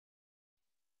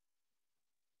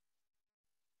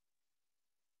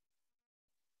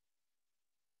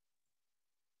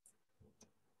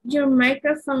Your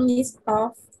microphone is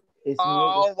off.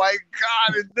 Oh my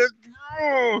God, it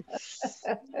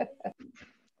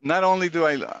not only do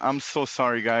I'm so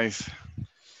sorry, guys.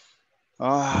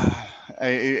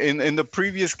 In the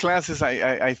previous classes,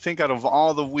 I think out of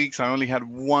all the weeks, I only had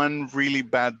one really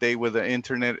bad day with the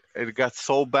internet. It got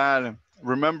so bad.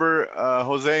 Remember,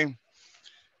 Jose?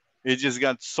 It just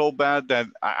got so bad that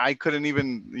I couldn't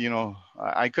even,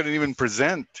 I couldn't even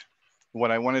present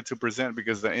what I wanted to present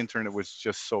because the internet was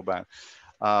just so bad.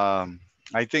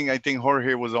 I think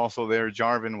Jorge was also there.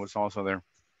 Jarvin was also there.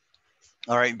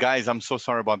 All right, guys, I'm so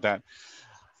sorry about that.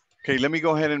 Okay, let me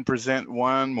go ahead and present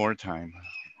one more time.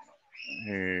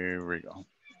 Here we go.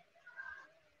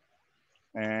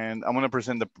 And I'm going to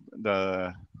present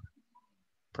the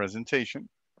presentation.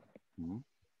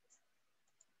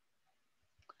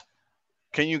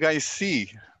 Can you guys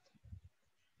see?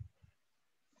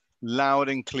 Loud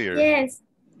and clear. Yes.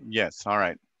 Yes, all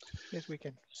right. Yes, we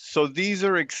can. So these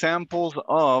are examples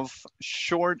of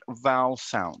short vowel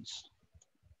sounds.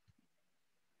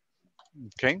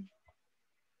 Okay.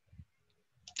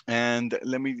 And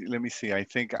let me see. I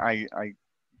think I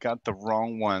got the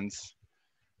wrong ones.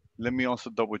 Let me also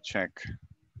double check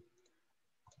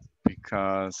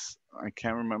because I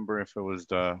can't remember if it was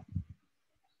it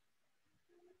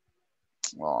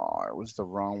was the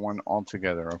wrong one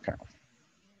altogether. Okay.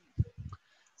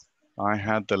 I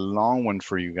had the long one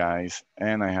for you guys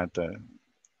and I had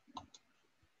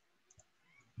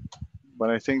but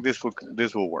I think this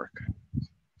will work.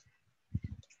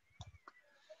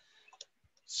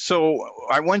 So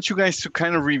I want you guys to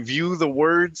kind of review the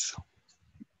words,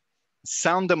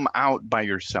 sound them out by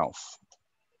yourself,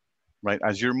 right?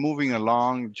 As you're moving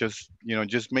along, just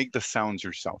make the sounds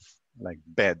yourself, like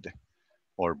bed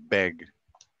or beg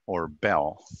or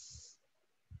bell.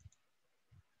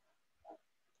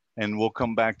 And we'll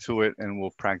come back to it and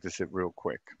we'll practice it real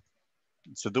quick.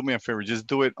 So do me a favor, just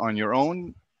do it on your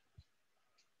own.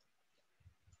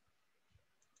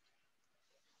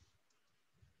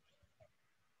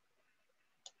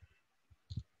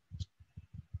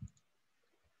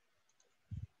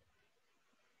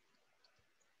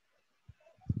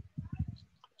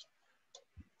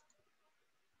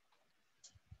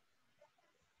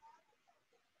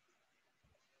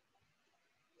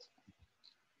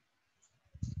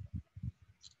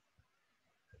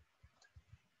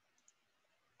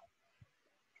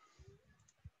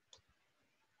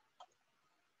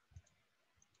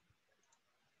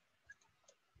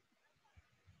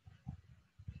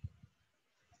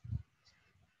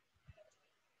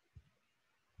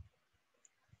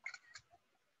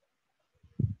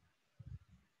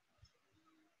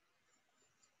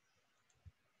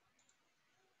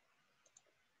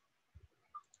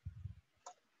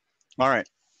 All right.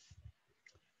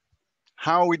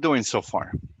 How are we doing so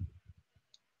far?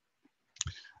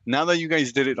 Now that you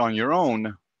guys did it on your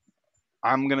own,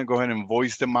 I'm going to go ahead and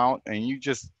voice them out and you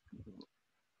just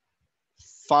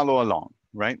follow along,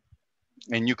 right?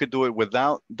 And you could do it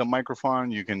without the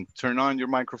microphone. You can turn on your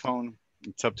microphone.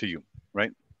 It's up to you,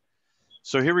 right?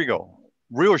 So here we go.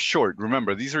 Real short.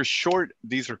 Remember, these are short.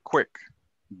 These are quick.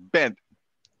 Bed,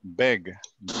 beg,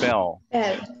 bell,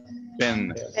 Bed.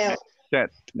 ben, Bell. set,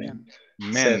 men,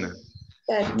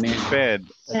 fed,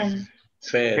 Pen.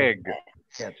 keg,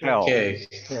 tell,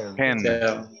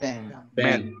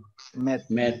 pen,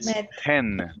 met, Met.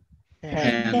 ten,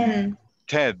 Pen.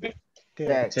 ted,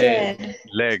 Ted.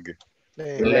 leg,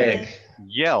 Leg.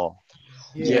 yell,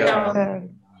 Yell.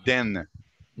 den,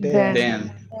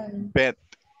 Den. bet,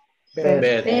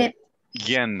 Bed.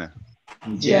 yen,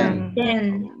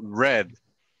 Den. red,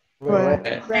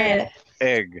 Red.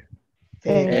 egg,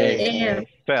 Egg.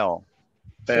 fell,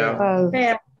 Bell.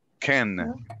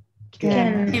 can,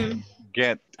 Can.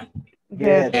 get,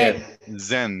 Get.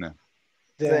 zen,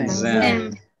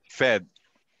 Zen. fed,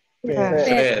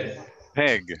 Fed.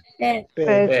 peg,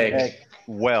 Peg.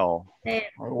 well,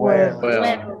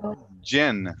 Well.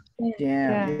 gen,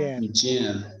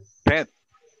 Jen. pet,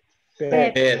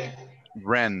 Pet.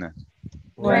 ran,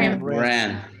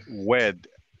 Ran. wed,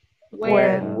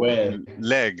 Wed.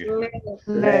 leg,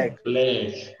 Leg.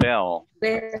 bell,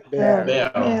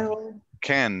 Bell.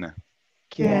 can,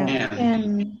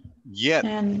 Can. yet,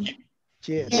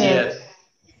 Jet.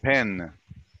 pen,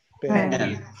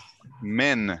 Pen.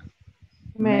 men,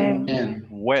 Men.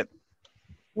 wet,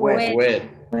 Wet.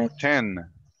 10,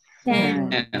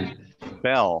 Ten.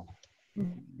 bell,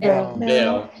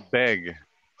 Bell. beg,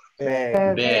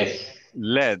 Beg.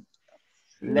 lead,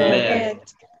 Lead.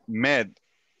 med,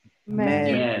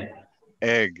 Med.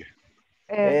 egg,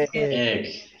 Egg.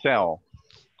 cell,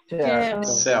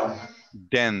 Gel.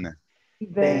 den,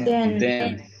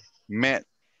 Den. met,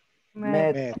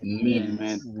 met,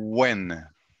 When.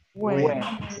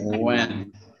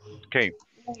 When. Okay.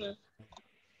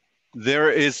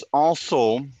 There is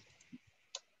also,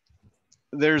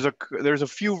 there's a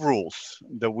few rules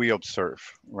that we observe,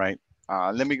 right?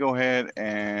 Let me go ahead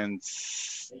and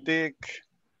stick.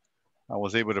 I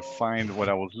was able to find what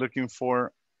I was looking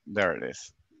for. There it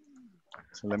is.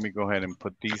 So let me go ahead and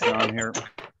put these on here.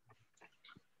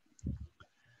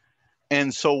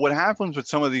 And so what happens with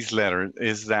some of these letters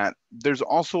is that there's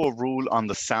also a rule on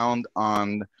the sound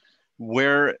on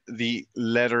where the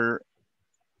letter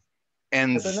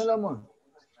ends.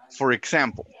 For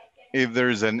example, if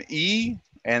there's an E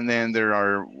and then there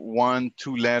are 1,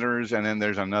 2 letters and then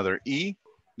there's another E,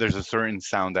 there's a certain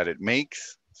sound that it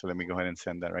makes. So let me go ahead and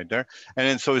send that right there. And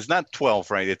then so it's not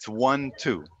 12, right? It's 1,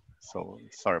 2. So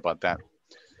sorry about that.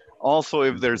 Also,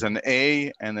 if there's an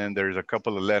A and then there's a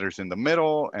couple of letters in the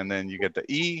middle and then you get the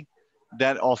E,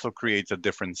 that also creates a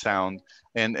different sound.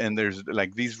 And there's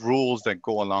like these rules that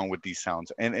go along with these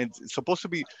sounds. And it's supposed to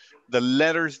be the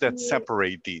letters that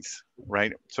separate these,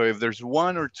 right? So if there's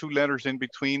 1 or 2 letters in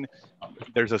between,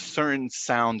 there's a certain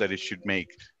sound that it should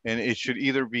make. And it should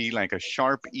either be like a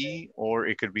sharp E or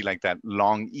it could be like that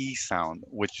long E sound,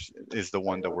 which is the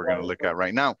one that we're going to look at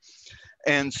right now.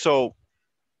 And so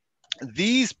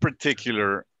these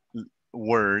particular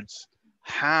words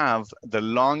have the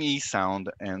long E sound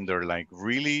and they're like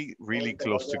really, really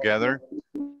close together,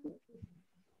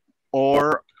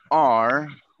 or are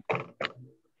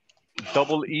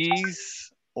double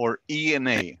E's or E and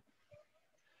A.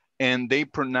 And they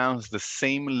pronounce the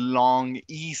same long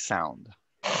E sound.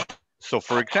 So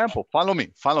for example, follow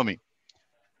me.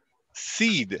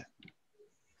 Seed.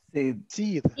 seed,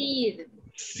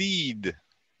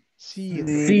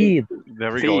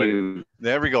 There we go.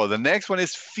 There we go. The next one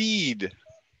is feed.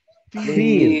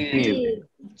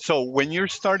 So when you're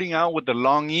starting out with the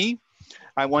long E,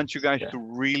 I want you guys to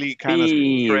really kind of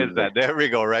stress that. There we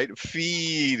go, right?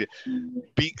 Feed.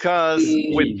 Because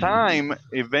with time,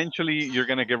 eventually you're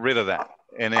going to get rid of that.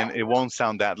 And then it won't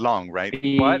sound that long, right?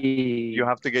 But you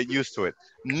have to get used to it.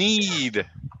 Need.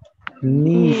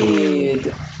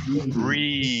 Read.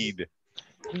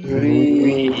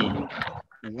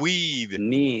 Weed.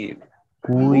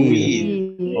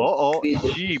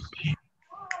 Jeep.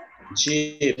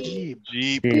 Jeep.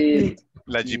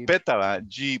 La jipeta, ¿va?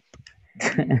 Jeep.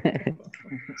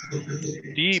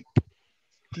 Deep.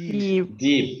 Keep.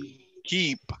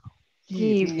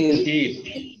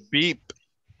 Beep.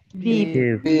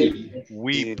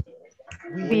 Weep.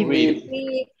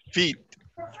 Feet.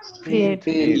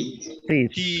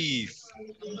 Teeth.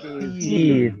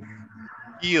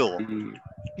 Heel.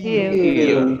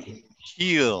 Heel.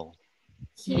 Feel.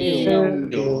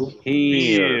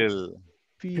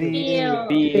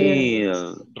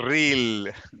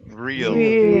 Real.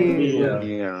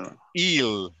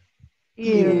 Eel.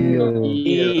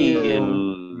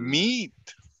 Meat.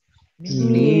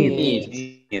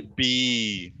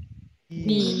 Bee.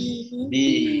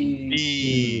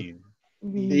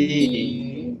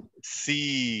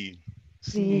 See.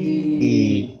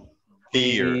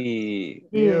 Hear.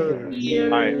 All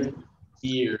right.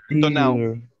 So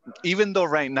now, even though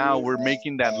right now we're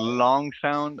making that long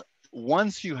sound,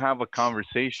 once you have a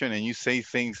conversation and you say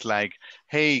things like,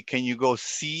 hey, can you go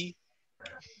see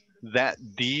that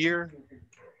deer?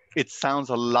 It sounds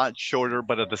a lot shorter,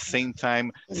 but at the same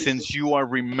time, since you are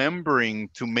remembering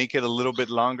to make it a little bit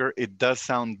longer, it does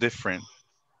sound different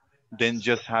than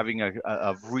just having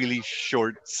a really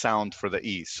short sound for the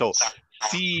E. So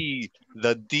see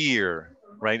the deer,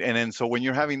 right? And then so when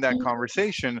you're having that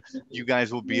conversation, you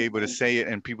guys will be able to say it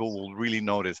and people will really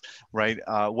notice, right?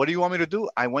 What do you want me to do?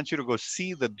 I want you to go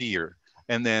see the deer.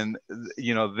 And then,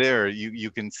 you know, there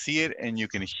you can see it and you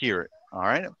can hear it, all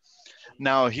right?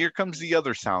 Now here comes the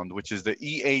other sound, which is the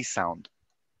EA sound.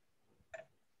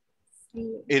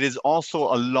 It is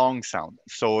also a long sound.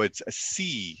 So it's a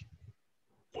C.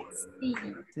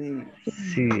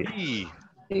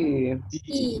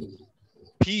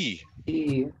 P.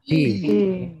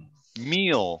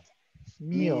 Meal.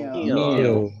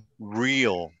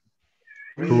 Real.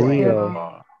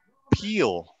 Peel.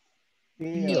 Heel.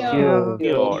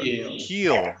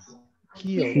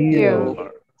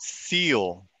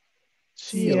 Seal.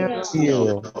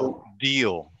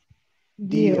 Deal.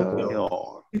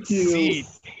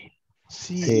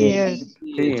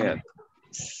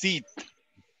 Seat.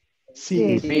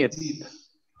 Seat.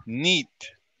 Neat.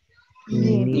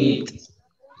 Meat.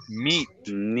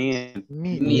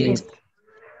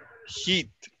 Heat.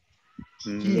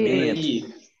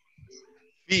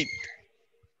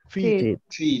 Feet.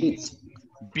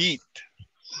 Beat.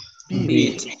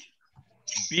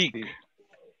 Beak.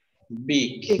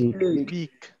 Big. Big.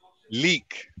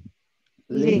 Leak.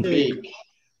 Big.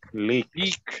 Leak.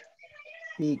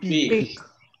 Peak. Big.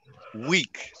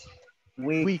 Weak.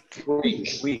 Weak.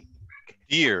 Weak.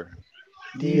 Dear.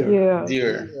 Dear.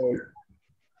 Dear.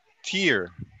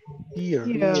 Tear. Dear.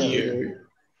 Dear.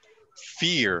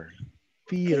 Fear.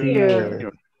 Fear.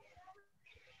 Dear.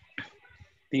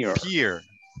 Peer.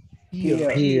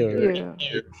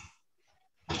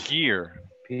 Fear.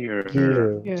 Gear.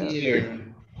 Dear. Dear.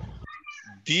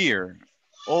 Deer.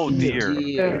 Oh dear.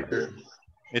 Dear.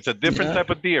 It's a different type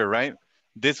of deer, right?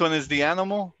 This one is the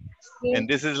animal. And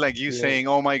this is like you saying,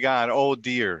 oh my God, oh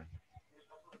dear.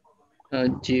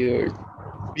 Dear.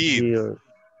 Bead.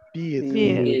 Dear.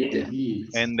 Bead.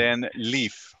 And then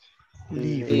leaf.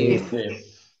 Leaf.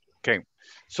 Okay.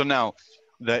 So now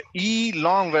the E,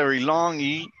 long, very long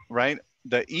E, right?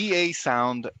 The EA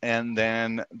sound, and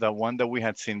then the one that we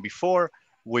had seen before,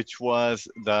 which was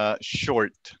the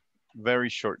short, very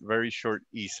short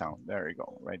E sound. There you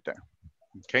go, right there.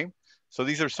 Okay. So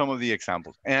these are some of the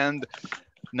examples. And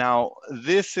now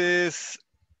this is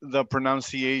the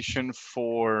pronunciation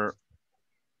for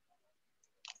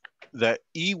the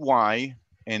EY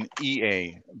and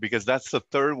EA, because that's the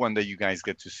third one that you guys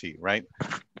get to see, right?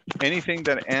 Anything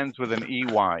that ends with an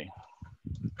EY.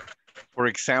 For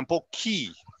example,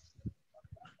 key.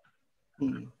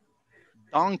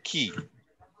 Donkey.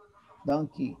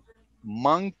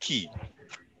 Monkey.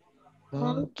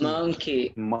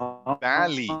 Monkey.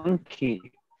 Valley.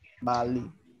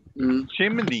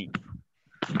 Chimney.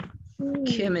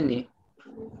 Chimney.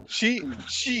 Chi,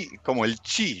 como el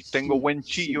chi. Tengo buen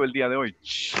chi yo el día de hoy.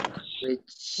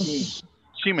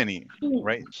 Chimney,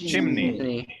 right?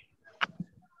 Chimney.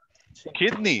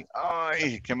 Kidney.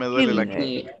 Ay, que me duele la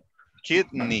kidney.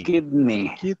 Kidney.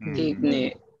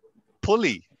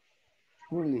 Pulley.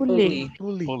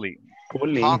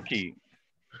 Hockey.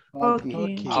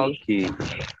 Hockey.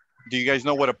 Do you guys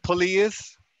know what a pulley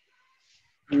is?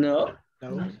 No.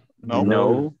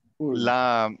 No.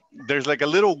 There's like a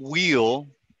little wheel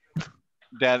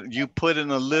that you put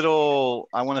in a little,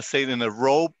 I want to say it in a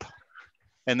rope,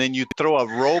 and then you throw a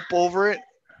rope over it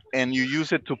and you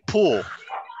use it to pull.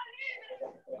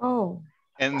 Oh.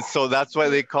 And so that's why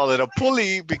they call it a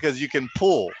pulley, because you can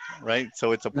pull, right?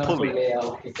 So it's a pulley.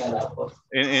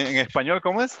 En español,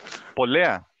 ¿cómo es?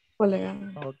 Polea.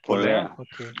 Polea.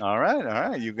 Okay. All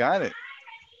right, you got it.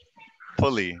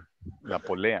 Pulley, la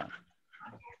polea.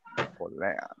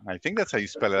 Polea. I think that's how you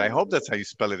spell it. I hope that's how you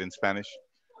spell it in Spanish.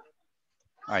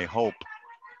 I hope.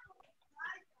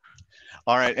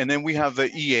 All right, and then we have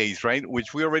the EAs, right?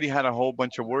 Which we already had a whole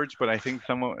bunch of words, but I think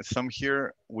some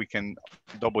here we can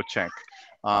double check.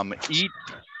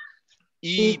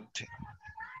 Eat.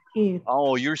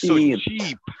 Oh, you're so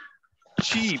cheap.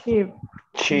 Cheap.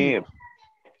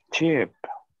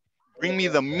 Bring me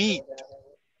the meat.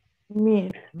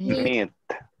 Meat.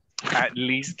 At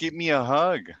least give me a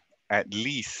hug. At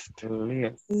least.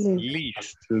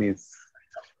 Least.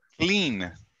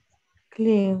 Clean.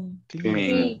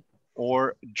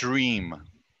 Or dream.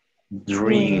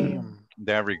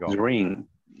 There we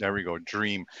go.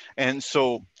 Dream. And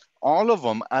so all of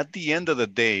them, at the end of the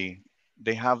day,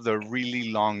 they have the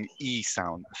really long E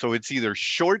sound. So it's either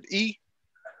short E,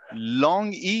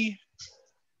 long E.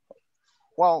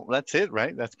 Well, that's it,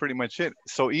 right? That's pretty much it.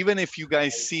 So even if you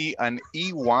guys see an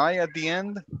EY at the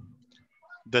end,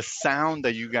 the sound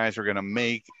that you guys are gonna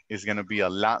make is gonna be a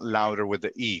lot louder with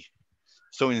the E.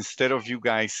 So instead of you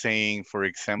guys saying, for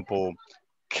example,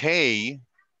 K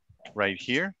right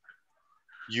here,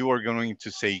 you are going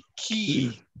to say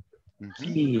key.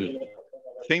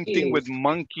 Same thing with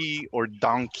monkey or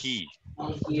donkey.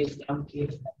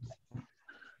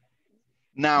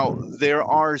 Now, there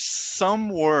are some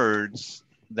words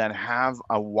that have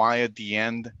a Y at the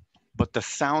end, but the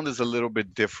sound is a little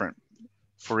bit different.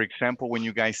 For example, when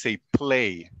you guys say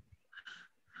play,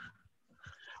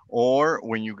 or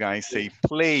when you guys say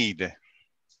played.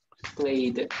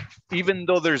 Even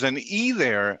though there's an E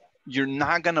there, you're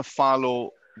not gonna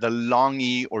follow the long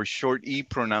E or short E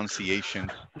pronunciation.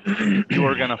 You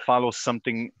are gonna follow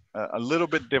something a little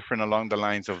bit different along the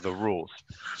lines of the rules.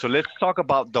 So let's talk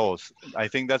about those. I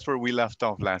think that's where we left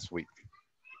off last week.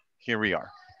 Here we are,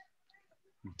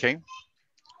 okay?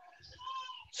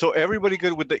 So everybody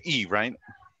good with the E, right?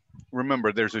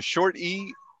 Remember, there's a short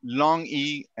E, long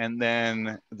E, and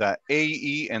then the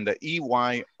AE and the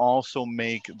EY also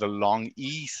make the long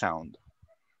E sound.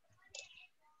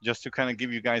 Just to kind of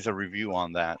give you guys a review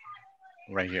on that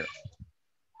right here.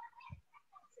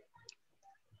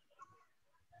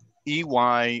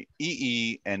 EY,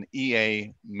 EE, and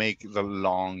EA make the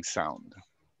long sound.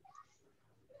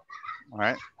 All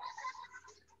right.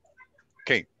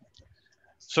 Okay,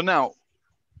 so now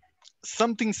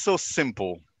something so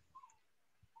simple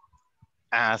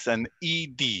as an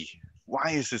ED.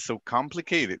 Why is it so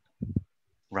complicated,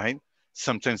 right?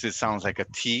 Sometimes it sounds like a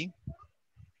T.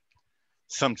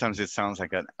 Sometimes it sounds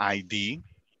like an ID.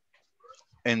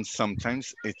 And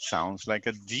sometimes it sounds like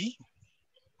a D.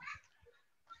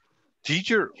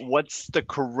 Teacher, what's the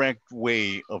correct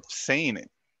way of saying it?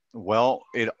 Well,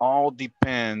 it all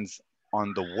depends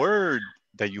on the word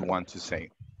that you want to say,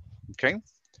 okay?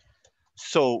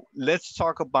 So let's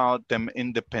talk about them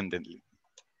independently.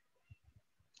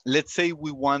 Let's say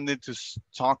we wanted to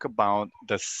talk about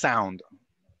the sound,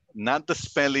 not the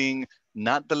spelling,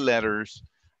 not the letters.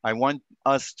 I want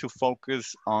us to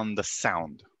focus on the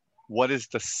sound. What is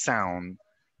the sound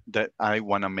that I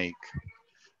want to make?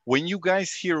 When you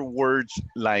guys hear words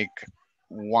like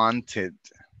wanted,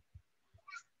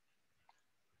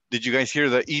 did you guys hear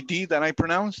the ED that I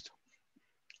pronounced?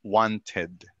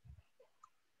 Wanted.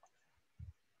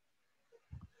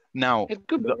 Now, It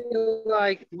could be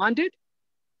like wanted.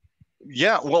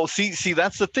 yeah, well, see,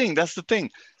 that's the thing. That's the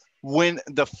thing. When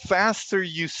the faster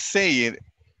you say it,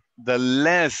 the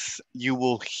less you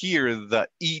will hear the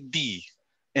ED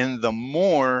and the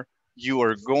more you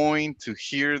are going to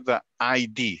hear the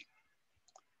ID.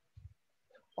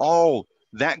 Oh,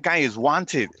 that guy is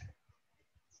wanted.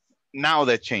 Now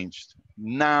that changed.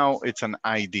 Now it's an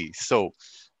ID. So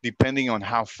depending on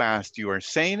how fast you are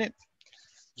saying it,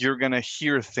 you're gonna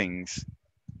hear things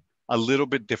a little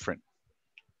bit different.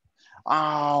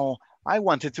 Oh, I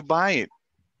wanted to buy it.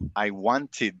 I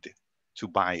wanted to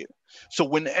buy it. So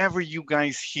whenever you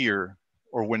guys hear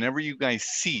or whenever you guys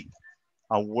see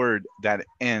a word that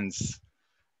ends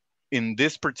in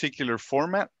this particular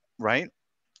format, right?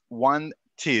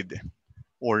 Wanted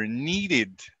or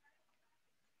needed,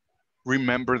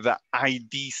 remember the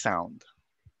ID sound.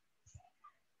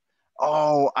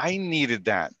 Oh, I needed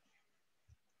that.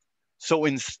 So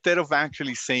instead of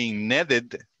actually saying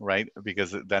needed, right?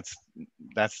 Because that's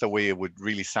the way it would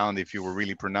really sound if you were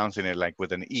really pronouncing it like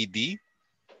with an ED,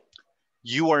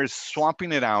 you are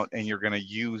swapping it out and you're gonna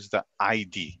use the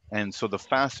ID. And so the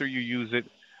faster you use it,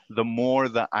 the more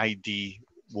the ID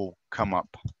will come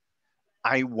up.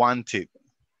 I want it,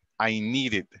 I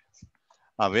need it.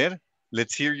 A ver,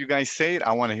 let's hear you guys say it.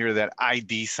 I wanna hear that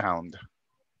ID sound.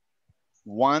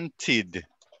 Wanted,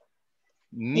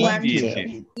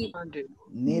 needed.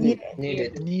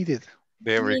 Needed.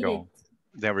 There we go.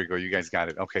 There we go. You guys got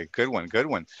it. Okay, good one, good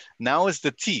one. Now is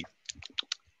the T.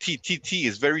 T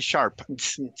is very sharp.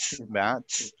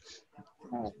 That's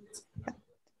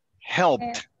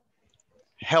helped.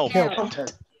 Helped.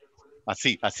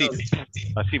 Así,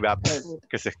 ¿verdad?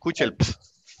 Que se escuche el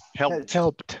helped.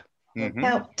 Helped.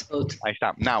 Ahí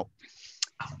está. Now,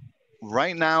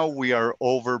 right now we are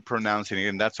over pronouncing it,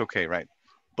 and that's okay, right?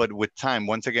 But with time,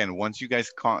 once again, once you guys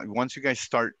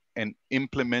start and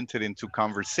implement it into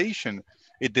conversation,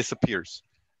 it disappears,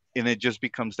 and it just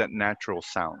becomes that natural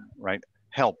sound, right?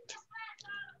 Helped.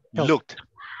 Looked.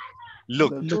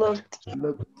 Niffed.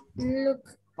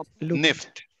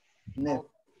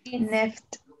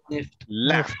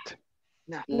 Laughed.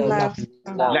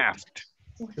 Laughed.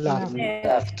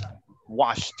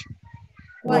 Washed.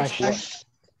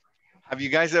 Have you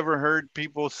guys ever heard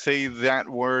people say that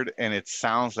word and it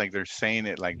sounds like they're saying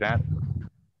it like that?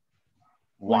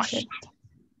 Washed.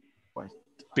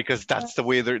 Because that's the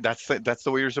way that's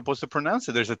the way you're supposed to pronounce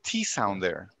it. There's a T sound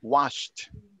there. Washed.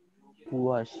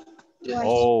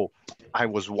 Oh, I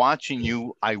was watching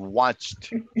you. I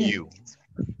watched you.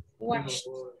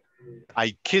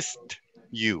 I kissed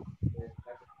you.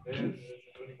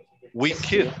 We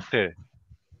kissed.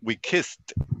 We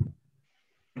kissed.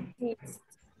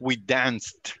 We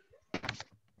danced.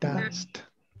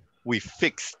 We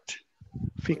fixed.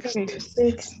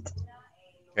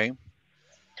 Okay.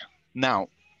 Now,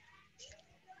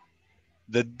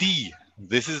 the D.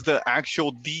 This is the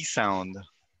actual D sound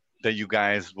that you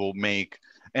guys will make.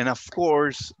 And of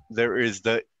course, there is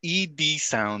the ED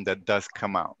sound that does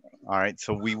come out. All right.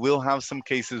 So we will have some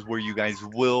cases where you guys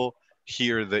will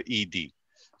hear the ED.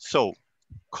 So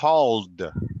called.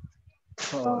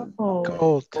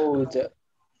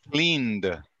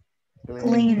 Cleaned.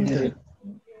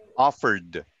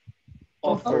 Offered.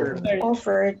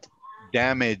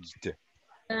 Damaged.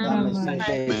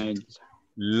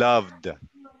 Loved.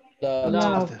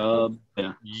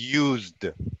 Used.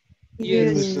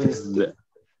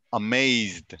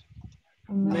 Amazed.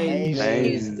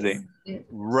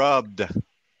 Rubbed.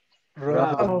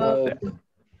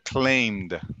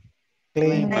 Claimed.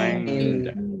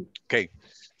 Okay,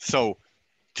 so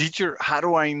teacher, how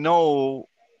do I know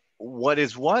what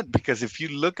is what? Because if you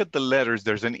look at the letters,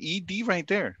 there's an ED right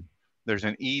there. There's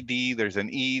an ED, there's an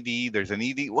ED, there's an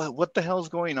ED. What the hell's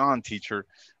going on, teacher?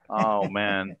 Oh,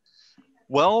 man.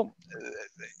 Well,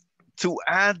 to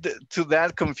add to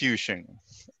that confusion,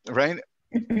 right?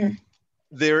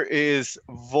 There is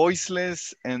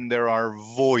voiceless and there are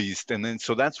voiced. And then,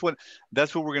 so that's what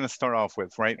we're going to start off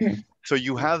with, right? So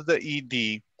you have the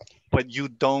ED, but you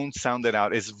don't sound it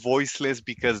out. It's voiceless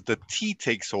because the T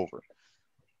takes over.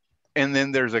 And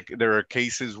then there are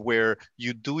cases where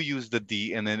you do use the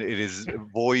D and then it is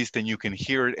voiced and you can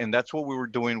hear it. And that's what we were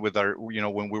doing with our,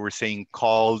 when we were saying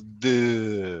called.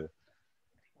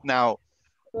 Now,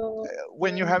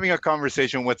 when you're having a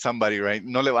conversation with somebody, right?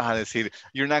 No le vas a decir,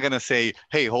 you're not going to say,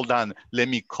 hey, hold on, let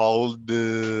me call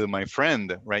my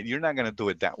friend, right? You're not going to do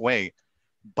it that way.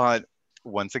 But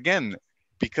once again,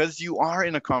 because you are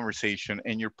in a conversation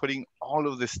and you're putting all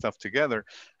of this stuff together,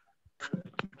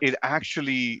 it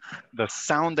actually, the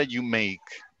sound that you make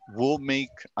will make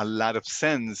a lot of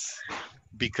sense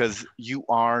because you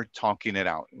are talking it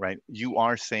out, right? You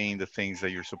are saying the things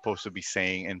that you're supposed to be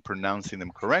saying and pronouncing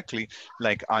them correctly.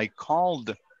 Like I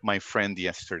called my friend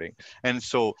yesterday. And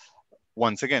so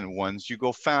once again, once you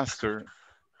go faster,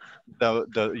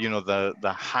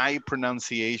 the high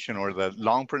pronunciation or the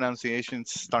long pronunciation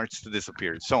starts to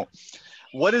disappear. So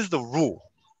what is the rule?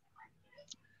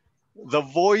 The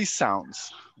voice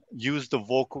sounds use the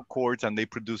vocal cords and they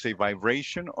produce a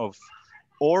vibration of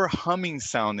or humming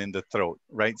sound in the throat,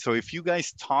 right? So if you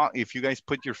guys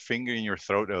put your finger in your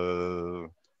throat,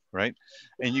 right?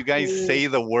 And you guys say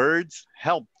the words,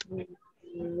 helped.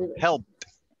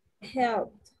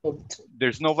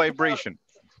 There's no vibration.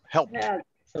 Helped.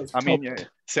 I mean,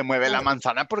 se mueve la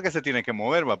manzana porque se tiene que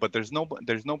mover, but there's no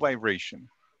vibration.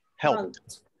 Helped.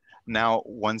 Now,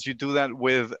 once you do that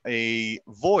with a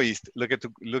voice, look at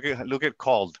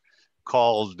called.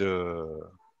 Called.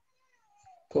 Do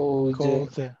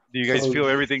you guys feel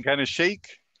everything kind of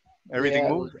shake? Everything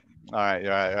moves? All right.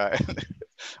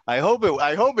 I hope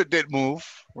it did move,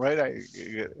 right?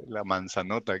 La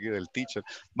manzanota aquí del teacher.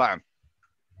 But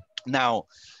now,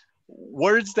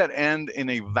 words that end in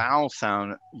a vowel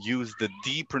sound use the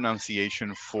D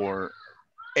pronunciation for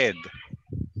ed,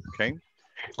 okay?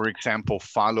 For example,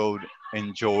 followed,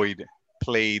 enjoyed,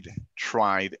 played,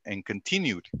 tried, and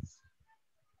continued.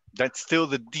 That's still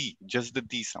the D, just the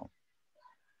D sound.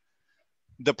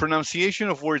 The pronunciation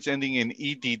of words ending in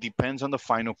ED depends on the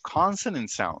final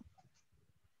consonant sound.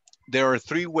 There are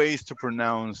 3 ways to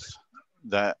pronounce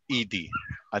the ED.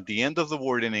 At the end of the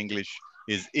word in English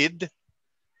is id,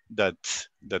 the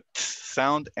t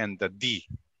sound, and the D,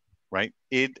 right?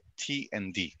 Id, T,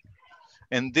 and D.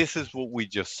 And this is what we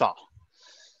just saw.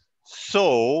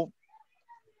 So,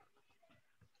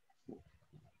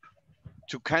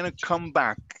 to kind of come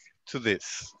back to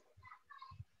this,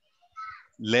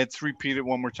 let's repeat it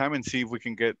one more time and see if we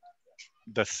can get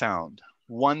the sound.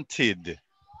 Wanted.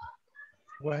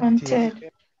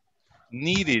 Wanted.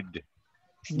 Needed.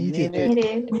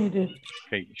 Needed.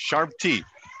 Okay, sharp T.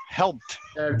 Helped.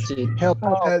 Help.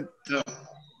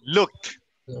 Looked.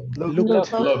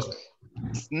 Look.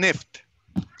 Sniffed.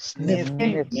 Sniff.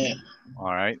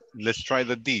 All right, let's try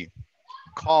the D.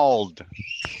 Called.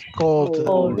 Cold.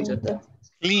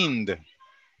 Cleaned.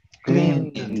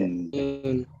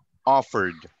 Clean.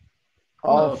 Offered.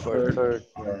 Offered.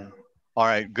 All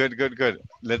right, good.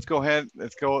 Let's go ahead.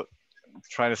 Let's go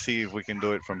try to see if we can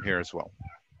do it from here as well.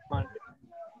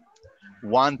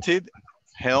 Wanted,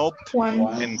 helped,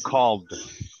 and called.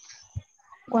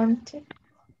 Wanted.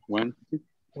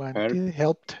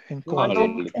 Helped, and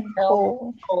called.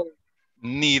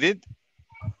 Needed,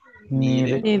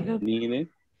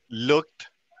 looked,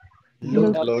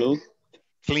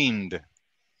 cleaned,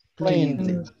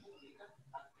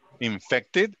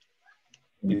 infected,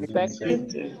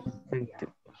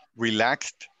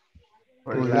 relaxed,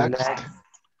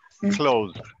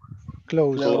 closed.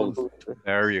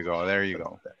 There you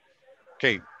go.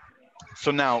 Okay,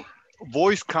 so now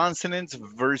voice consonants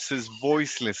versus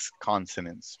voiceless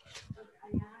consonants.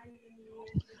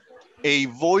 A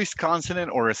voice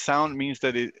consonant or a sound means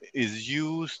that it is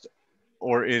used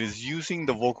or it is using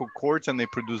the vocal cords and they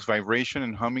produce vibration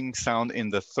and humming sound in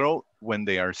the throat when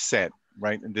they are said,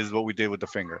 right? And this is what we did with the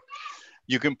finger.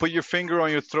 You can put your finger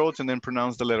on your throat and then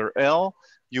pronounce the letter L.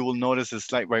 You will notice a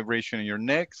slight vibration in your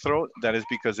neck, throat. That is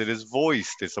because it is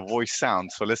voiced. It's a voice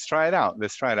sound. So let's try it out.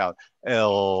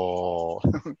 L.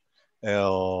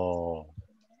 L.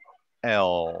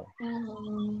 L.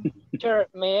 Sure,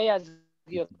 may I ask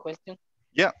you a question?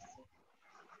 Yeah.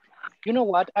 You know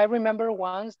what? I remember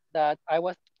once that I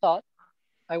was taught,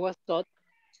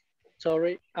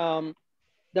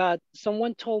 that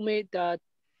someone told me that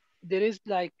there is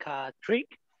like a trick.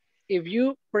 If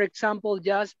you, for example,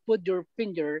 just put your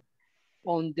finger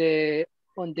on the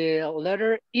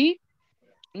letter E,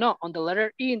 no, on the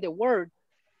letter E in the word,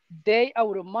 they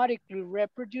automatically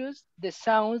reproduce the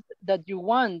sounds that you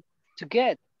want to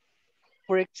get.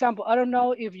 For example, I don't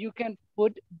know if you can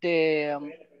put the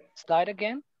slide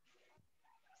again.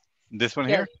 This one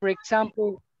Yes, here? for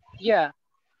example, yeah.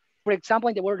 For example,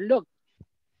 in the word look.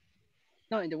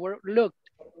 No, in the word look.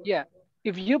 Yeah.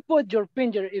 If you put your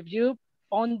finger, if you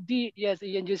on the, yes,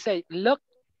 and you say look.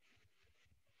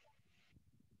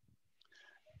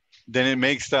 Then it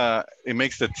makes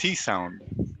the T sound.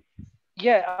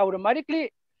 Yeah,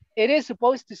 automatically it is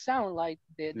supposed to sound like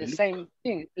the Look. same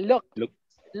thing. Look, Look.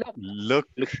 look. Look.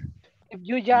 If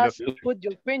you Look. just put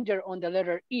your finger on the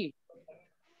letter E,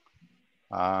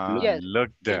 Ah, yes, look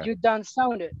and there. you don't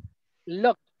sound it.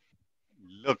 Look.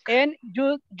 Look. And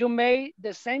you made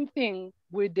the same thing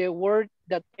with the word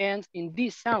that ends in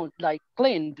this sound, like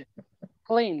cleaned,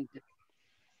 cleaned.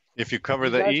 If you cover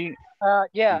You the just, E,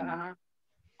 yeah,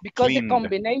 because the cleaned.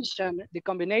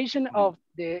 combination of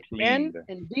the N Cleaned.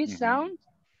 and this Mhm. sound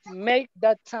make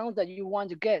that sound that you want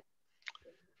to get.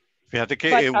 Fíjate que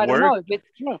But it I don't know worked. if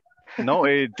it's true. No,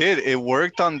 it did. It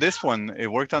worked on this one. It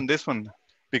worked on this one.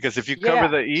 Because if you cover Yeah,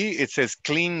 the E, it says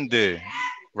cleaned,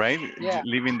 right? yeah.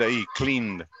 Leaving the E,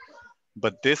 cleaned.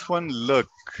 But this one,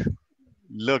 looked.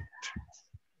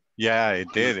 Yeah, it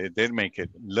did. It did make it.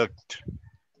 Looked.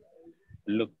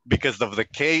 Look. Because of the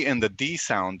K and the D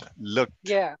sound, looked.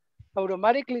 Yeah,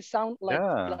 automatically sound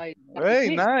Yeah. like Hey,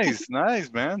 this. nice, nice,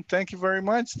 man. Thank you very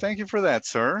much. Thank you for that,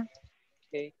 sir.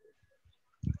 Okay.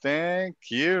 Thank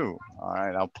you. All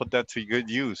right, I'll put that to good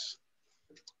use.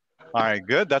 All right,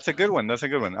 good. That's a good one. That's a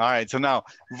good one. All right, so now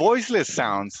voiceless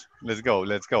sounds. Let's go.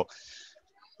 Let's go.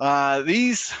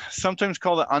 These sometimes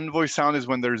called the unvoiced sound is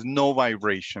when there's no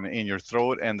vibration in your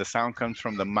throat and the sound comes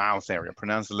from the mouth area.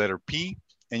 Pronounce the letter P,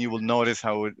 and you will notice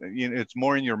how it's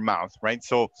more in your mouth, right?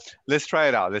 So let's try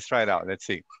it out. Let's try it out. Let's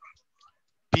see.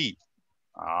 P.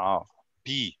 Oh,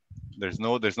 P. There's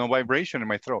no vibration in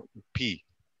my throat. P.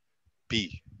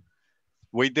 P.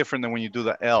 Way different than when you do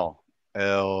the L.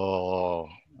 L.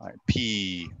 All right,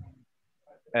 P.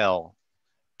 L.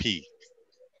 P.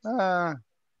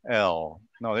 L.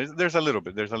 No, there's a little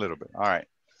bit. There's a little bit. All right.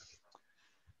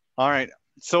 All right.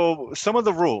 So some of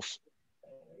the rules.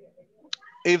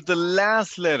 If the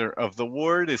last letter of the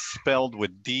word is spelled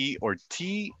with D or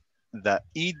T, the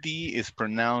ED is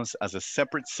pronounced as a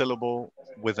separate syllable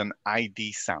with an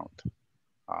ID sound.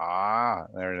 Ah,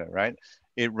 there it is, right?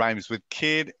 It rhymes with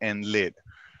kid and lid.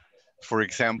 For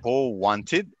example,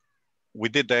 wanted. We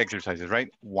did the exercises, right?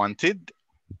 Wanted,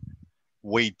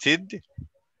 waited,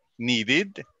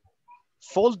 needed,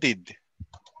 folded,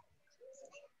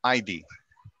 ID.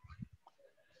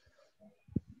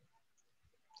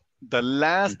 The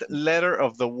last letter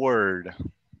of the word,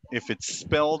 if it's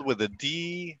spelled with a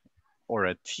D or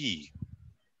a T,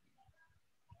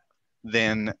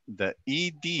 then the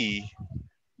ED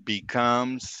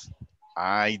becomes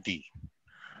ID.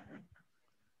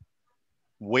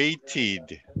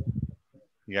 Waited.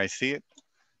 You guys see it?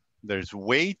 There's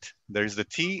wait, there's the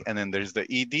T, and then there's the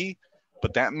ED.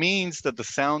 But that means that the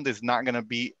sound is not going to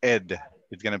be ed.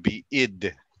 It's going to be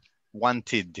id.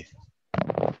 Wanted.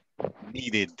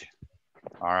 Needed.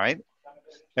 All right.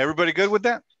 Everybody good with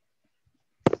that?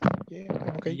 Yeah,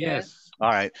 okay. Yes. All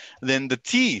right. Then the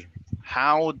T.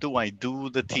 How do I do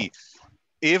the T?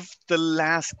 If the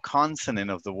last consonant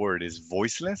of the word is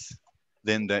voiceless,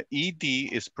 then the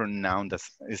ED is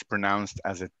pronounced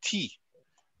as a T.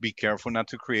 Be careful not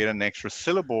to create an extra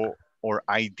syllable or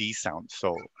ID sound.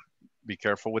 So be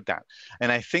careful with that.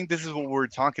 And I think this is what we're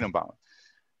talking about.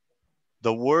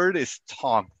 The word is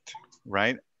talked,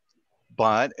 right?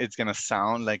 But it's gonna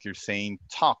sound like you're saying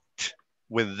talked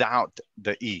without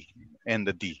the E and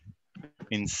the D.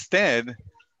 Instead,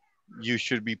 you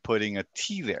should be putting a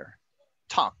T there,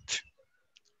 talked.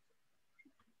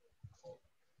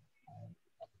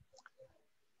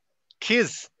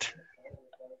 Kissed,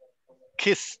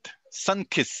 kissed,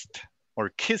 sun-kissed, or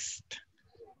kissed.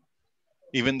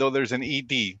 Even though there's an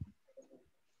ED,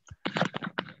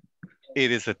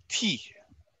 it is a T.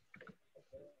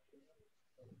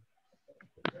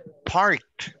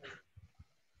 Parked,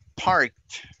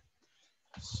 parked.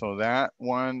 So that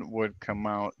one would come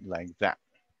out like that,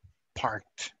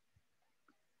 parked.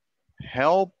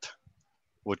 Helped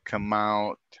would come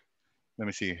out, let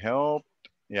me see, helped,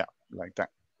 yeah, like that.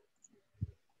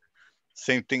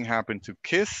 Same thing happened to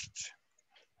kissed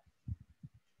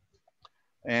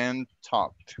and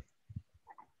talked,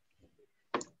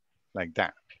 like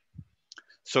that.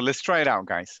 So let's try it out,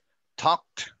 guys.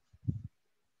 Talked,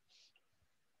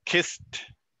 kissed,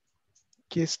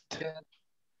 Kissed.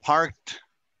 parked,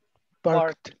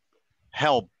 Parked.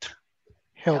 helped.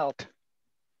 Helped.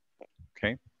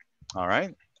 Okay, all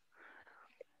right.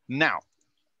 Now,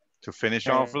 to finish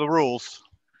off the rules.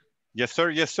 Yes, sir,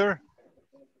 yes, sir.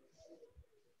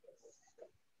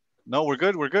 No, we're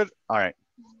good, we're good. All right.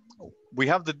 We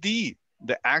have the D,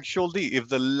 the actual D. If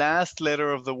the last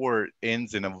letter of the word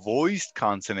ends in a voiced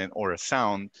consonant or a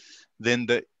sound, then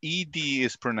the ED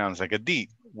is pronounced like a D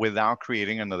without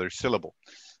creating another syllable.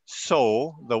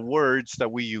 So the words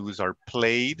that we use are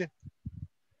played,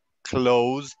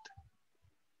 closed,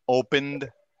 opened,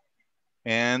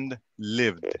 and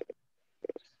lived.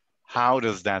 How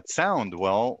does that sound?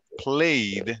 Well,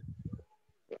 played,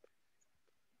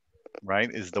 right,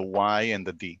 is the Y and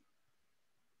the D.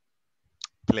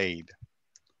 Played.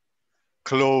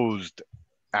 Closed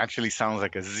actually sounds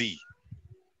like a Z.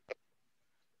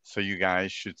 So you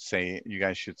guys should say, you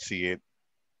guys should see it,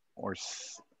 or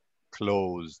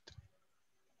closed.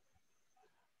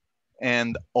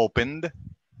 And opened.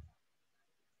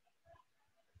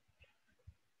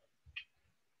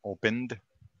 Opened.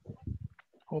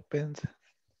 Opened.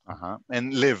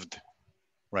 And lived,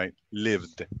 right?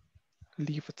 Lived.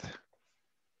 Lived.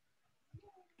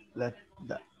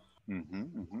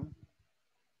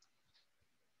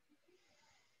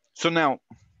 So now,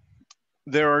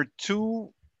 there are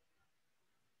two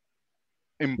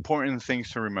important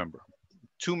things to remember.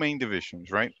 Two main divisions,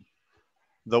 right?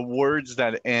 The words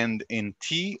that end in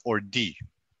T or D.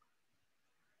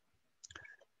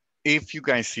 If you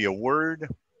guys see a word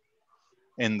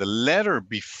and the letter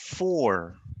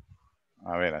before,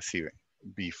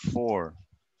 before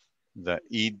the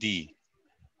ED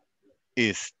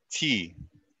is T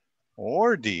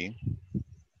or D,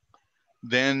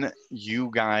 then you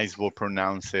guys will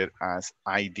pronounce it as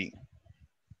ID.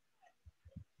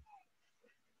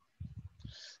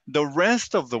 The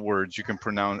rest of the words you can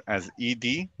pronounce as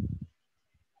ED,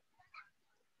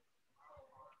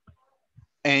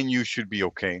 and you should be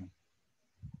okay.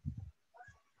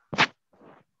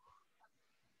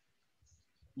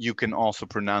 You can also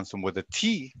pronounce them with a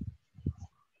T,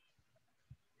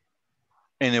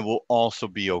 and it will also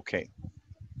be okay.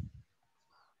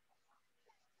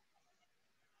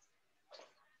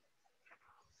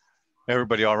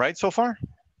 Everybody all right so far?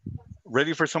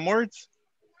 Ready for some words?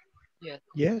 Yes.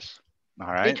 Yes. All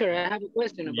right. Teacher, I have a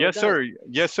question about yes, that. sir.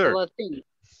 Yes, sir.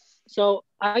 So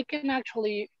I can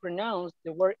actually pronounce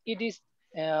the word it is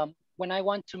when I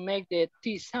want to make the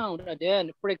T sound at the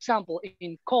end. For example,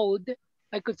 in cold,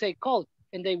 I could say cold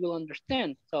and they will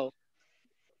understand. So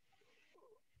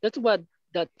that's what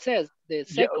that says, the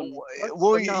second.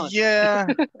 Well, yeah.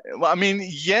 Well, I mean,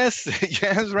 yes,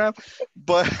 yes, Ralph,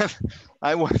 but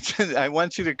I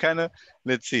want you to kind of,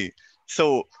 let's see.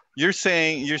 So you're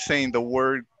saying the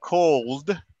word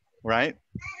cold, right?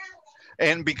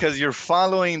 And because you're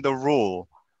following the rule,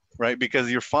 right?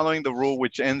 Because you're following the rule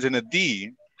which ends in a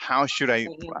D, how should I,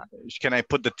 can I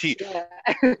put the T?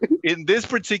 Yeah. In this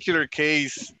particular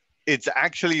case, it's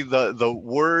actually the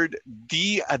word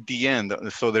D at the end.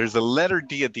 So there's a letter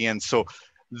D at the end. So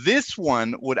this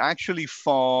one would actually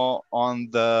fall on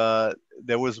the,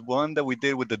 there was one that we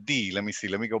did with the D. Let me see,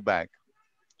 let me go back.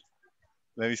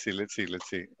 Let me see, let's see.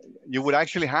 You would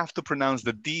actually have to pronounce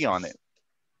the D on it.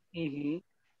 Mm-hmm.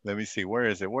 Let me see, where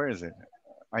is it?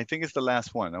 I think it's the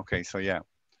last one. Okay, so yeah.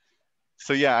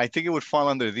 So yeah, I think it would fall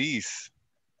under these,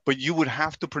 but you would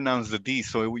have to pronounce the D.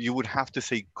 So you would have to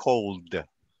say cold.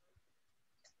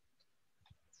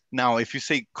 Now, if you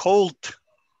say colt,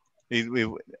 it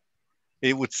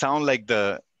would sound like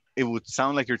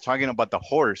you're talking about the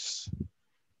horse,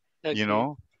 okay. You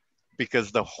know,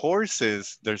 because the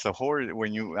horses, there's a horse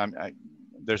when you,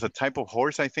 there's a type of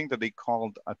horse, I think that they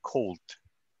called a colt.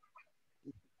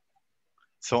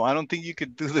 So I don't think you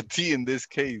could do the T in this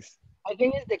case. I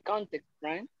think it's the context,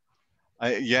 right?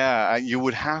 Yeah, you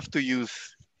would have to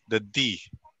use the D.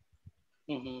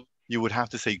 Mm-hmm. You would have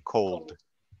to say cold.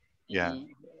 Yeah.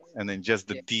 Mm-hmm. And then just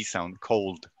the D sound,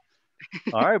 cold.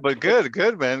 All right, but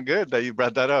good, man, good that you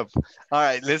brought that up. All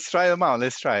right, let's try them out.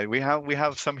 Let's try it. We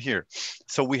have some here.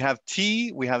 So we have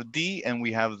T, we have D, and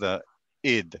we have the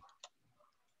id.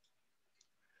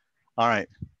 All right.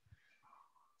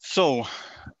 So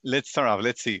let's start off.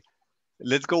 Let's see.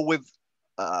 Let's go with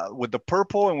the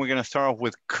purple, and we're gonna start off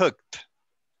with cooked.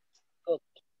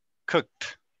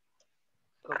 Cooked.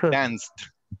 Danced.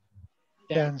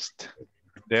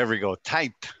 There we go.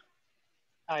 Typed.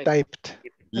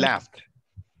 Laughed.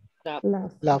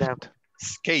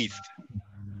 Scathed.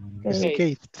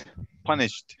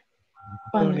 Punished.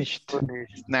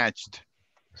 Snatched.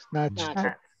 Snatch.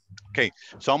 Snatch. Okay,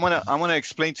 so I'm gonna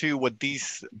explain to you what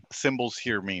these symbols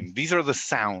here mean. These are the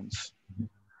sounds,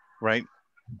 right?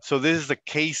 So this is the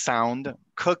K sound,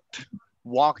 cooked,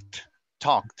 walked,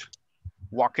 talked.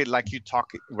 Walk it like you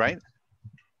talk it, right?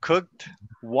 Cooked,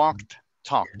 walked,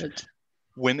 talked.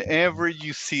 Whenever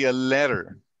you see a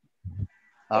letter,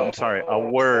 I'm sorry, a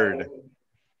word,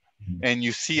 and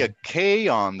you see a K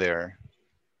on there,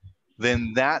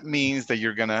 then that means that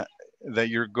you're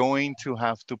going to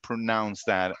have to pronounce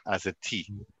that as a T.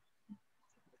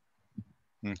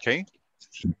 Okay.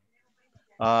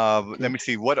 Let me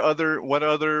see. What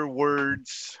other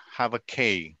words have a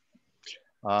K?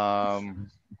 Let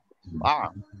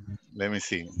me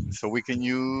see. So we can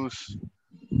use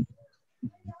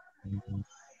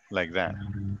like that.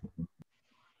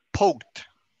 Poked.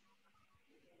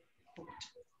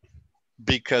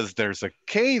 Because there's a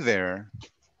K there,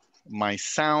 my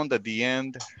sound at the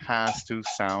end has to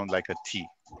sound like a T.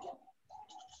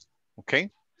 Okay?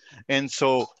 And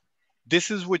so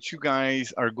this is what you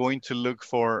guys are going to look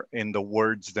for in the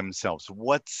words themselves.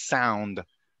 What sound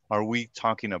are we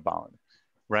talking about,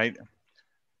 right?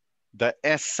 The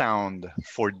S sound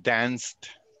for danced,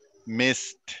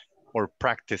 missed, or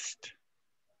practiced.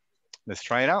 Let's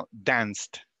try it out.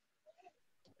 Danced.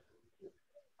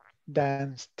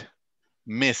 Danced.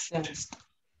 Missed.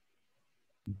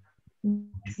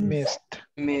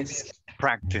 Missed.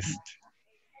 Practiced.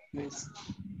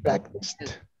 Practiced.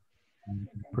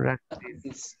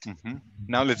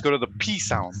 Now let's go to the P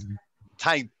sound.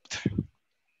 Typed.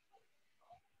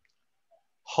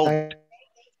 Hoped.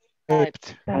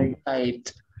 Typed.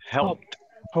 Helped.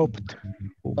 Hoped.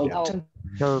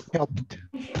 Helped.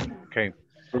 Okay.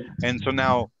 And so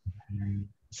now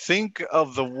think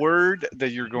of the word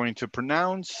that you're going to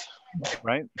pronounce,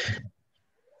 right?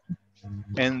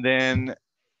 And then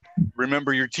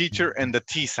remember your teacher and the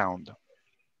T sound.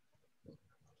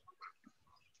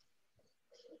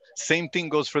 Same thing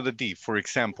goes for the D. For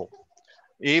example,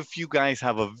 if you guys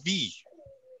have a V,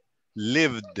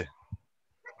 lived,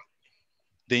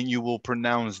 then you will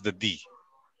pronounce the D.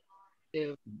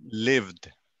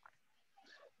 Lived.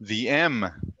 The M,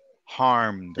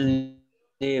 harmed.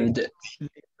 Lived.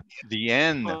 The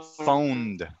N,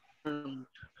 phoned.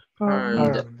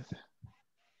 Armed.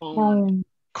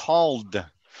 Called.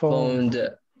 Phoned.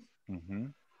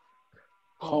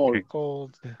 Okay.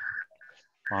 Called.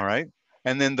 All right.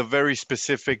 And then the very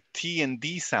specific T and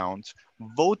D sounds.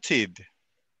 Voted.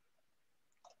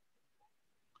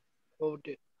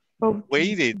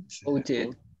 Waited.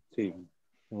 Wanted.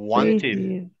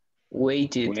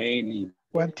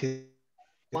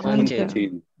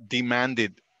 Wanted.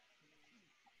 Demanded.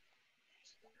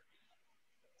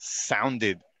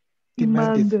 Sounded.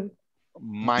 Demanded.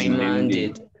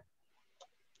 Minded.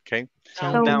 Okay.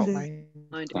 Now,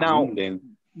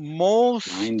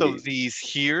 most of these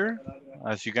here,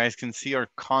 as you guys can see, are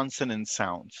consonant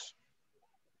sounds.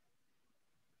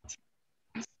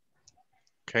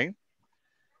 Okay.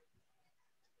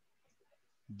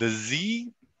 The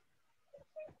Z,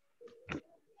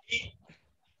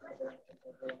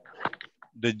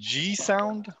 the G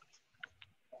sound,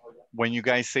 when you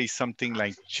guys say something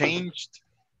like changed,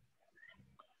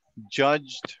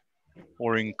 judged,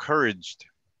 or encouraged.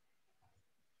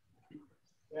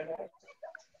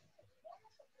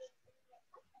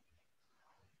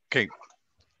 Okay,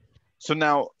 so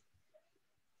now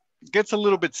it gets a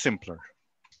little bit simpler,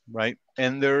 right?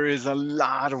 And there is a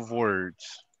lot of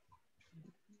words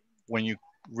when you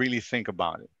really think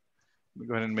about it. Let me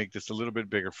go ahead and make this a little bit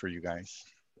bigger for you guys.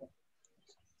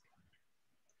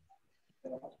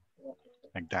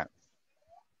 Like that.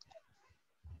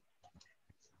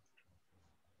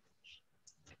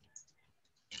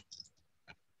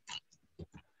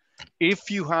 If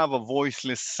you have a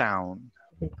voiceless sound,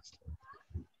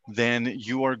 then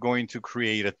you are going to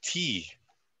create a T.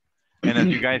 And as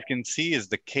you guys can see, is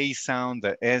the K sound,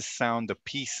 the S sound, the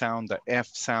P sound, the F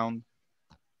sound.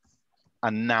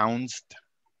 Announced.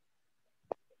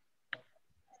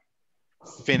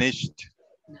 Finished.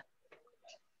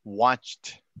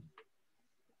 Watched.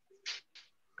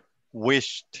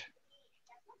 Wished.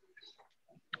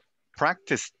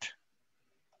 Practiced.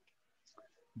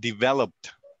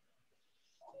 Developed.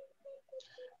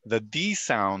 The D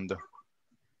sound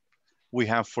we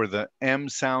have for the M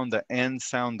sound, the N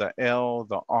sound, the L,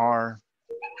 the R.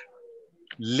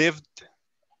 Lived,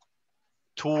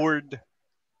 toured,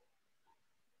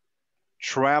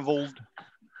 traveled,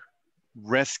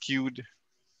 rescued,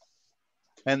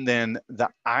 and then the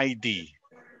ID,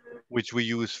 which we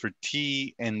use for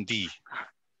T and D.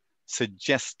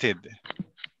 Suggested,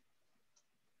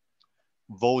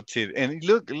 voted. And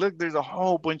look, there's a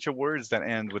whole bunch of words that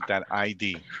end with that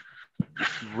ID.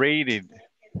 Rated,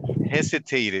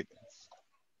 hesitated,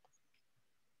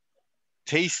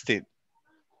 tasted.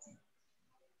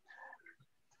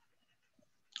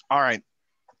 All right.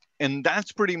 And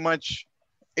that's pretty much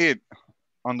it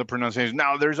on the pronunciation.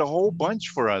 Now there's a whole bunch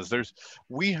for us.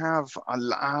 We have a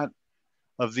lot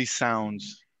of these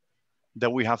sounds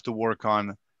that we have to work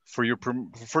on for your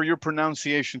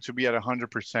pronunciation to be at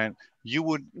 100%. You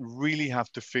would really have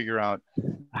to figure out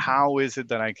how is it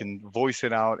that I can voice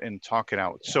it out and talk it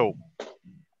out. So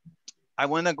I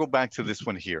want to go back to this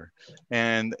one here.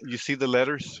 And you see the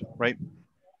letters, right?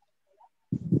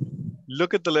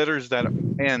 Look at the letters that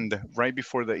end right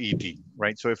before the ED,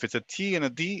 right? So if it's a T and a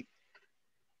D,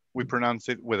 we pronounce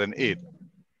it with an id,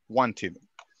 wanted.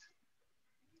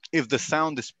 If the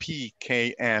sound is P,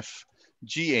 K, F,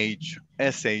 G, H,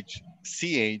 S, H,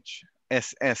 C, H,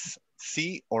 S, S,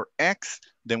 C, or X,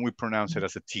 then we pronounce it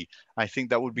as a T. I think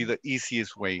that would be the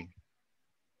easiest way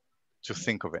to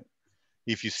think of it.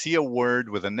 If you see a word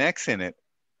with an X in it,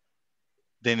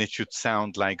 then it should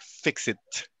sound like fix it,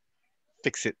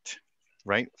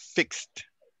 right? Fixed,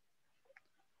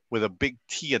 with a big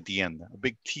T at the end, a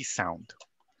big T sound.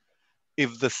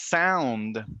 If the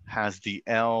sound has the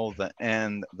L, the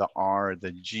N, the R,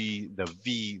 the G, the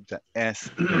V, the S,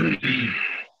 the D,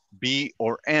 B,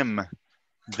 or M,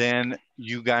 then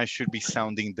you guys should be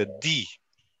sounding the D.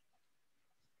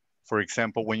 For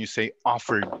example, when you say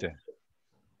offered,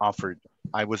 offered.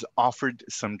 I was offered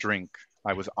some drink.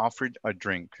 I was offered a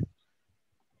drink.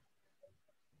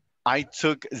 I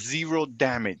took 0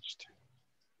 damaged,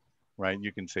 right?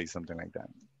 You can say something like that.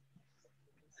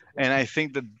 And I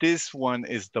think that this one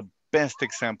is the best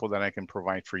example that I can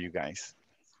provide for you guys.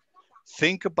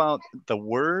 Think about the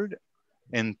word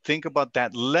and think about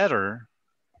that letter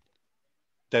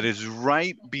that is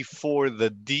right before the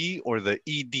D or the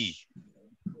ED.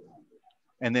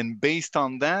 And then based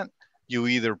on that, you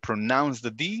either pronounce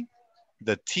the D,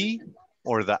 the T,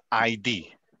 or the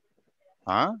ID.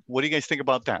 Huh? What do you guys think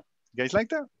about that? You guys like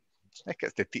that? Es que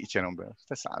este teacher, hombre,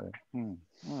 usted sabe.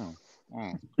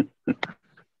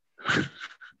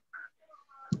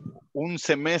 Un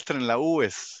semestre en la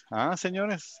UES. ¿Ah,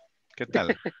 señores? ¿Qué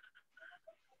tal?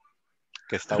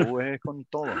 Que esta UES es con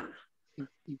todo.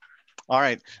 All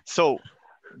right, so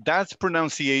that's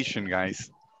pronunciation, guys.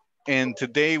 And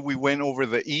today we went over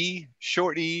the E,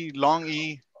 short E, long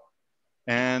E,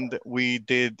 and we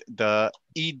did the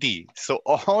ED. So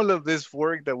all of this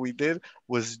work that we did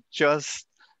was just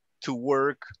to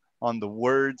work on the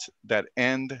words that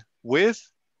end with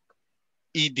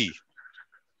ED,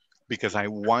 because I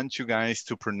want you guys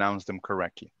to pronounce them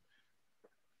correctly.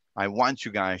 I want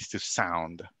you guys to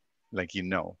sound like you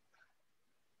know.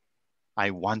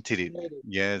 I wanted it.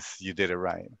 Yes, you did it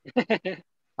right.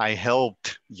 I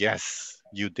helped. Yes,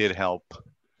 you did help.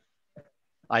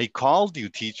 I called you,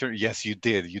 teacher. Yes, you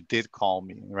did. You did call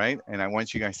me, right? And I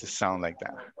want you guys to sound like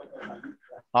that.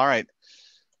 All right.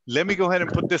 Let me go ahead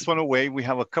and put this one away. We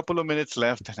have a couple of minutes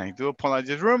left, and I do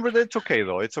apologize. Remember, that's okay,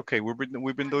 though. It's okay.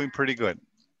 We've been doing pretty good,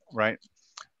 right?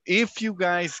 If you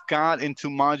guys got into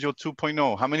module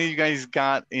 2.0, how many of you guys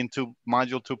got into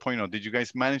module 2.0? Did you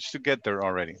guys manage to get there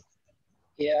already?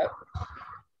 Yeah.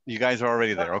 You guys are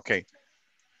already there. Okay.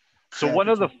 So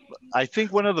I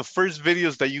think one of the first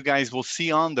videos that you guys will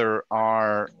see on there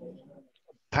are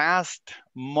past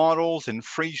models and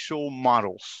phrasal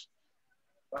models.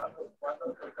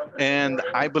 And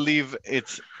I believe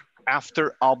it's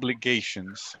after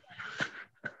obligations.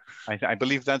 I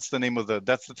believe that's the name of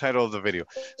that's the title of the video.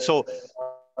 So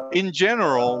in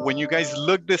general, when you guys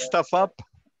look this stuff up,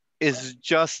 it's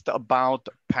just about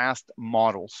past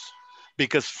models,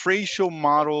 because phrasal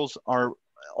models are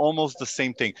almost the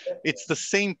same thing. It's the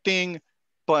same thing,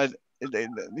 but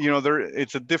you know,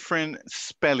 it's a different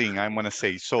spelling, I'm gonna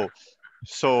say. So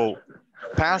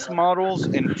past models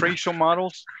and phrasal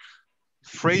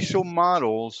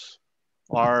models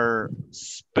are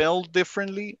spelled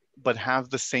differently, but have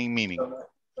the same meaning,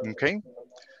 okay?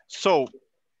 So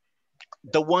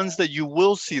the ones that you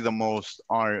will see the most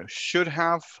are should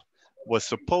have, was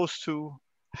supposed to,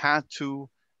 had to,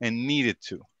 and needed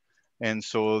to. And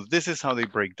so this is how they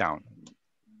break down.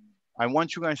 I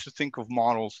want you guys to think of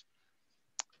models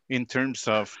in terms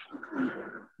of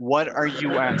what are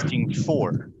you asking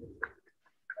for?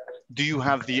 Do you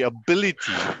have the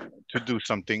ability to do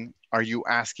something? Are you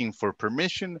asking for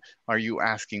permission? Are you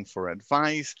asking for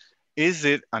advice? Is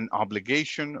it an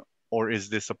obligation or is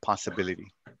this a possibility?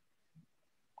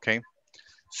 Okay,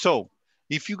 so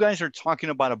if you guys are talking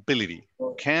about ability,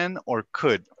 can or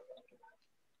could,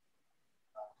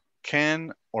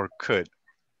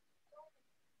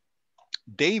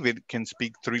 David can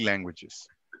speak 3 languages.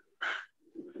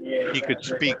 He could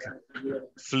speak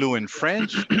fluent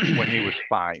French when he was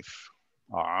 5.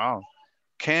 Ah,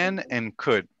 can and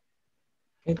could.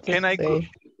 Can I go?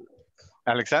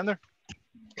 Alexander?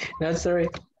 No, sorry.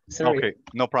 Okay,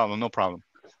 no problem.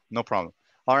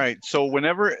 All right, so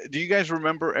whenever, do you guys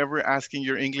remember ever asking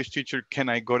your English teacher, can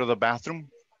I go to the bathroom?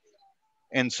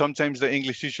 And sometimes the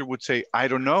English teacher would say, I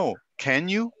don't know, can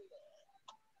you?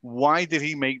 Why did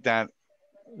he make that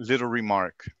little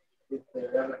remark?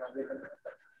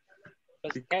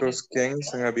 Because can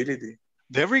is an ability.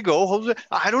 There we go, Jose.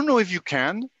 I don't know if you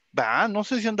can. Va, no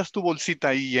sé si andas tu bolsita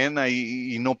ahí llena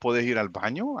y no puedes ir al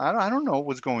baño. I don't know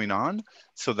what's going on.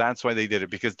 So that's why they did it,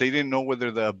 because they didn't know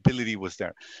whether the ability was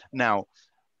there. Now,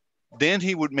 then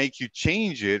he would make you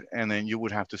change it, and then you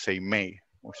would have to say may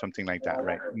or something like that,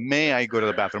 right? May I go to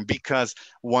the bathroom? Because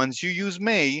once you use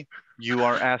may, you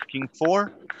are asking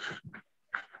for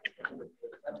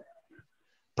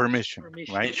permission,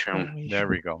 right? There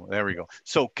we go.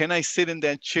 So can I sit in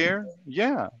that chair?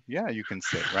 Yeah, you can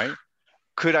sit, right?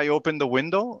 Could I open the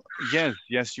window?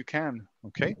 Yes, you can.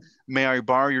 Okay. May I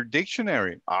borrow your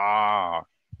dictionary? Ah,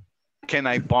 can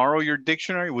I borrow your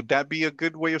dictionary? Would that be a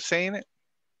good way of saying it?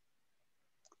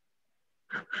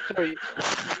 Sorry.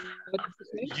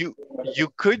 You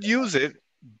could use it,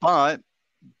 but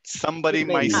somebody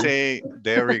might say,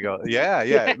 there we go.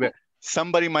 Yeah.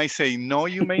 Somebody might say, no,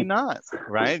 you may not,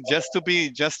 right? Just to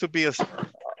be a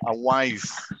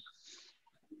wise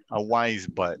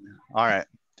butt. All right.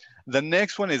 The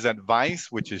next one is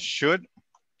advice, which is should.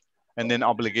 And then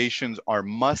obligations are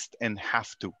must and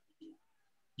have to.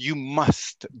 You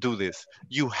must do this.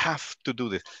 You have to do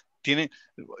this.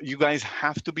 You guys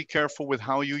have to be careful with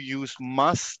how you use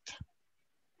must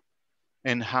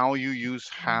and how you use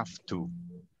have to.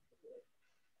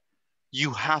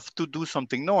 You have to do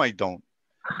something. No, I don't.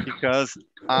 Because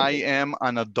I am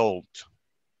an adult.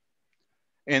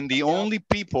 And the only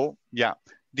people that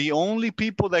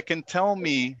can tell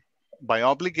me by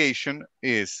obligation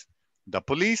is the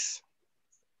police,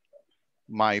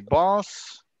 my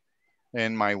boss,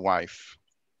 and my wife.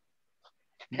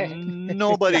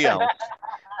 Nobody else.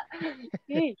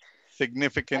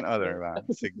 Significant other,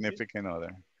 man. Significant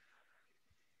other.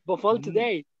 But for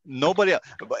today. Nobody else.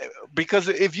 Because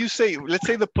if you say, let's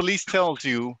say the police tells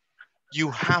you, you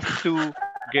have to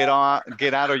get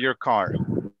out of your car.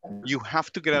 You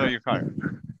have to get out of your car.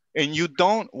 And you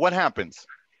don't, what happens?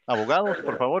 Abogados,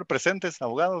 por favor, presentes,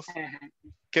 abogados.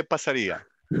 ¿Qué pasaría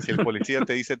si el policía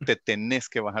te dice, te tenés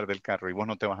que bajar del carro y vos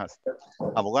no te bajas?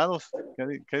 Abogados,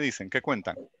 ¿qué dicen? ¿Qué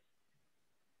cuentan?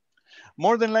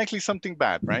 More than likely something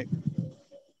bad, right?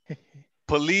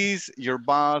 Police, your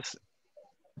boss,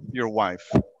 your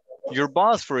wife. Your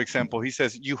boss, for example, he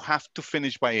says, you have to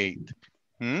finish by 8.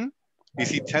 Is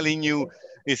he telling you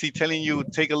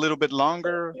take a little bit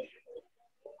longer?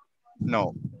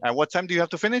 No. At what time do you have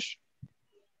to finish?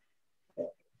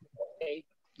 8.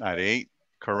 At 8,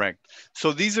 correct.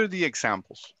 So these are the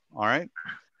examples, all right?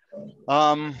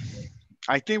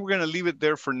 I think we're gonna leave it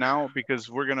there for now because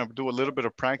we're gonna do a little bit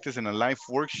of practice in a live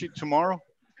worksheet tomorrow.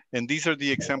 And these are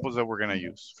the examples that we're gonna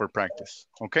use for practice,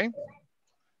 okay?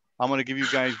 I'm gonna give you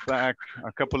guys back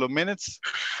a couple of minutes.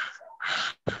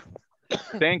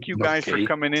 Thank you guys for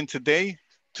coming in today.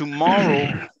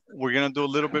 Tomorrow, we're gonna do a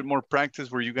little bit more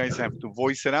practice where you guys have to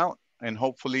voice it out, and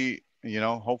hopefully,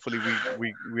 hopefully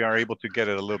we are able to get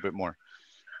it a little bit more.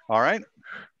 All right.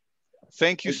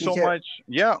 Thank you so much.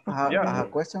 Yeah. I have a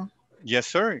question. Yes,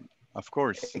 sir. Of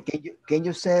course. Can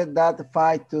you send that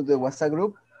file to the WhatsApp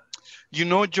group? You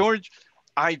know, George,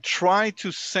 I try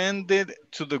to send it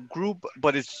to the group,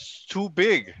 but it's too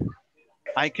big.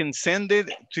 I can send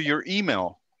it to your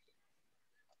email.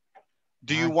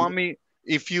 Do you want me,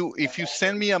 if you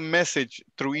send me a message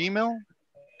through email,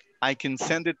 I can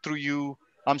send it through you.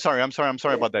 I'm sorry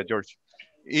about that, George.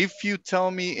 If you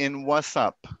tell me in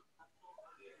WhatsApp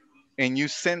and you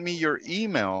send me your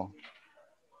email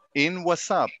in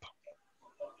WhatsApp,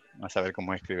 a saber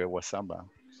cómo escribe WhatsApp.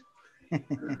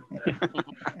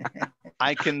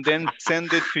 I can then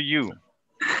send it to you.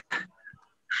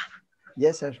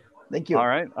 Yes, sir. Thank you. All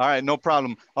right, no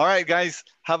problem. All right, guys,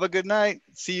 have a good night.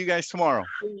 See you guys tomorrow.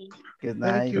 Good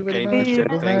night. Thank you very much.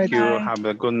 Thank you. Have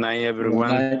a good night, everyone.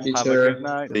 Have a good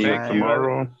night. See you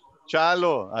tomorrow.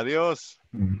 Chalo, adios.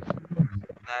 Good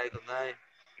night.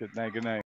 Good night.